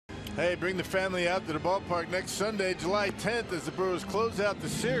Hey, bring the family out to the ballpark next Sunday, July 10th, as the Brewers close out the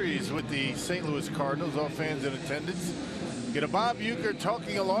series with the St. Louis Cardinals. All fans in attendance get a Bob Uecker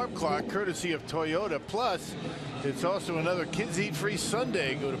talking alarm clock courtesy of Toyota. Plus, it's also another Kids Eat Free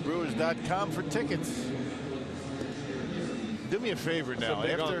Sunday. Go to Brewers.com for tickets. Do me a favor now.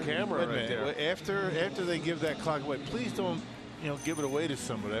 After camera right there. After they give that clock away, please don't give it away to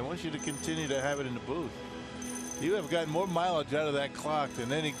somebody. I want you to continue to have it in the booth. You have gotten more mileage out of that clock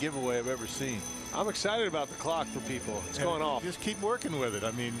than any giveaway I've ever seen. I'm excited about the clock for people. It's going off. Just keep working with it.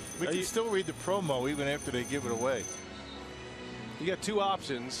 I mean, we can still read the promo even after they give it away. You got two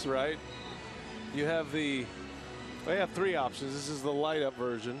options, right? You have they have three options. This is the light up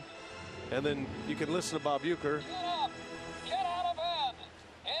version. And then you can listen to Bob Uecker. Get up! Get out of bed!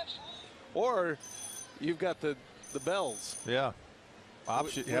 Or you've got the bells. Yeah.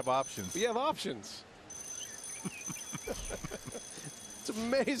 You have options. You have options. It's an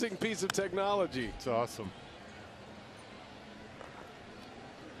amazing piece of technology. It's awesome.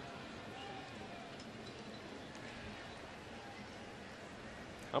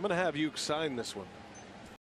 I'm going to have you sign this one.